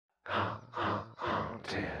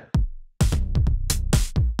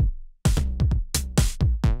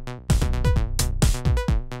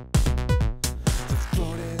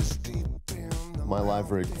My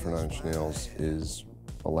live rig for Nine Inch Nails is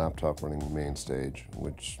a laptop running main stage,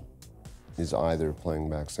 which is either playing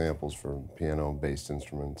back samples for piano-based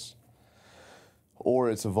instruments,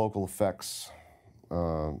 or it's a vocal effects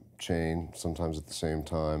chain, sometimes at the same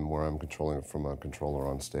time, where I'm controlling it from a controller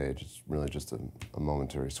on stage. It's really just a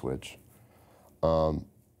momentary switch. Or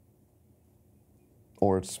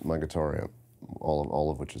it's my guitar amp,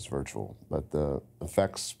 all of which is virtual. But the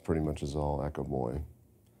effects pretty much is all Echoboy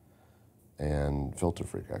and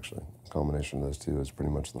FilterFreak, actually. A combination of those two is pretty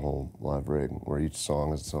much the whole live rig, where each song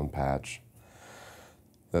has its own patch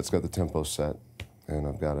that's got the tempo set, and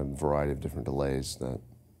I've got a variety of different delays that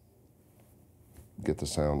get the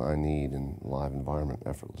sound I need in a live environment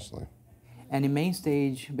effortlessly. And in main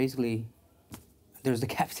stage, basically, there's the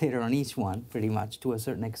Decapitator on each one, pretty much, to a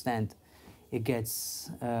certain extent. It gets,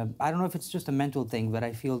 I don't know if it's just a mental thing, but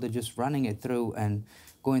I feel that just running it through and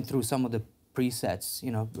going through some of the presets,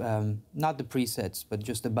 you know, not the presets, but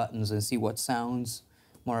just the buttons and see what sounds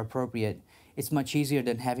more appropriate. It's much easier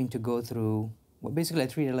than having to go through, well, basically I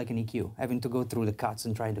treat it like an EQ, having to go through the cuts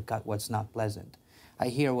and trying to cut what's not pleasant. I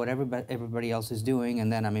hear what everybody else is doing,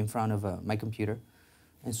 and then I'm in front of my computer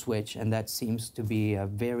and switch, and that seems to be a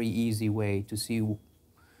very easy way to see,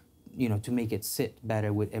 you know, to make it sit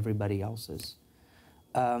better with everybody else's.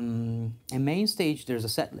 In main stage, there's a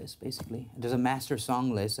set list, basically. There's a master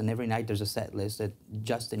song list, and every night there's a set list that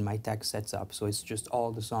Justin, my tech, sets up. So it's just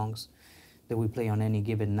all the songs that we play on any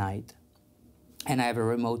given night. And I have a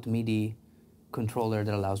remote MIDI controller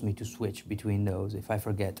that allows me to switch between those. If I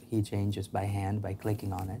forget, he changes by hand by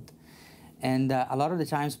clicking on it. And a lot of the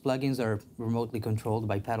times, plugins are remotely controlled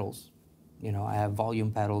by pedals. You know, I have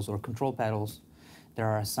volume pedals or control pedals that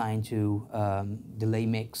are assigned to delay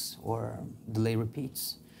mix or delay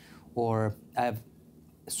repeats. Or I have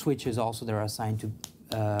switches also that are assigned to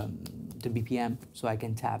the BPM, so I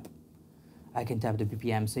can tap the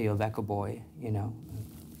BPM, say, of Echoboy, you know.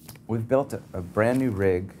 We've built a brand new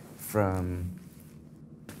rig from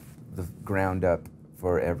the ground up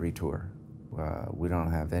for every tour. We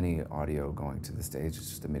don't have any audio going to the stage, it's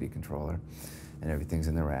just a MIDI controller, and everything's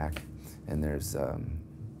in the rack, and there's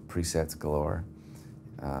presets galore.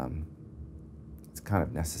 It's kind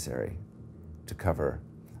of necessary to cover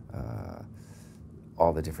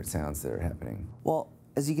all the different sounds that are happening. Well,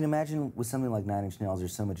 as you can imagine, with something like Nine Inch Nails,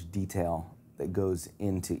 there's so much detail that goes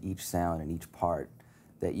into each sound and each part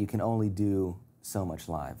that you can only do so much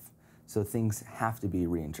live. So things have to be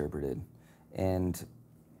reinterpreted. And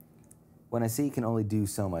when I say you can only do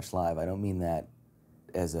so much live, I don't mean that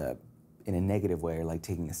as in a negative way or like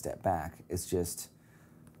taking a step back. It's just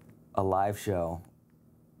a live show.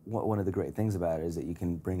 One of the great things about it is that you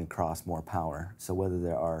can bring across more power. So whether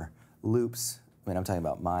there are loops, I mean, I'm talking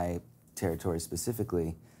about my territory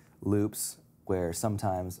specifically, loops where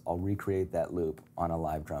sometimes I'll recreate that loop on a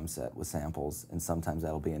live drum set with samples, and sometimes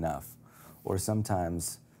that'll be enough. Or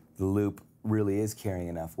sometimes the loop really is carrying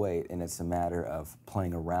enough weight, and it's a matter of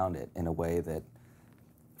playing around it in a way that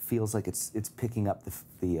feels like it's picking up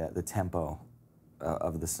the tempo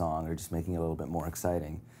of the song, or just making it a little bit more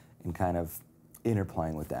exciting, and kind of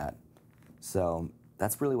interplaying with that. So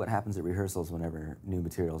that's really what happens at rehearsals whenever new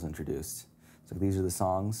material is introduced. So these are the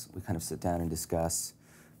songs, we kind of sit down and discuss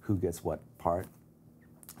who gets what part.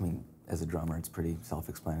 I mean, as a drummer, it's pretty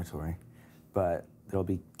self-explanatory. But there'll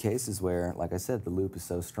be cases where, like I said, the loop is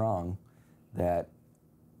so strong that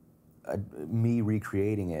me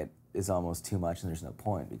recreating it is almost too much, and there's no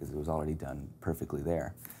point because it was already done perfectly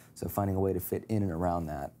there. So finding a way to fit in and around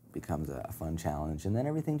that becomes a fun challenge, and then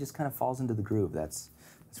everything just kind of falls into the groove. That's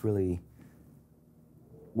really,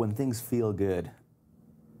 when things feel good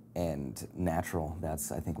and natural,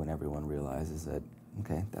 that's, I think, when everyone realizes that,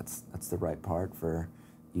 okay, that's the right part for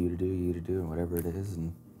you to do, and whatever it is,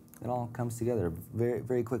 and it all comes together very,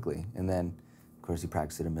 very quickly. And then, of course, you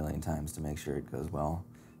practice it a million times to make sure it goes well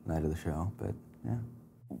the night of the show, but yeah.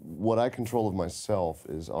 What I control of myself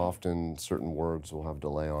is often certain words will have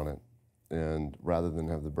delay on it. And rather than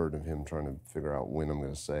have the burden of him trying to figure out when I'm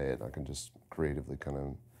going to say it, I can just creatively kind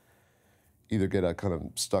of either get a kind of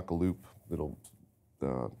stuck loop that'll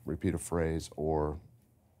repeat a phrase, or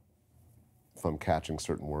if I'm catching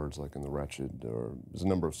certain words, like in The Wretched, or there's a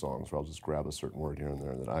number of songs where I'll just grab a certain word here and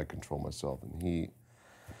there that I control myself, and he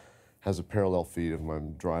has a parallel feed of my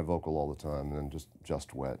dry vocal all the time, and then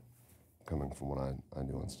just wet coming from what I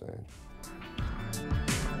do on stage.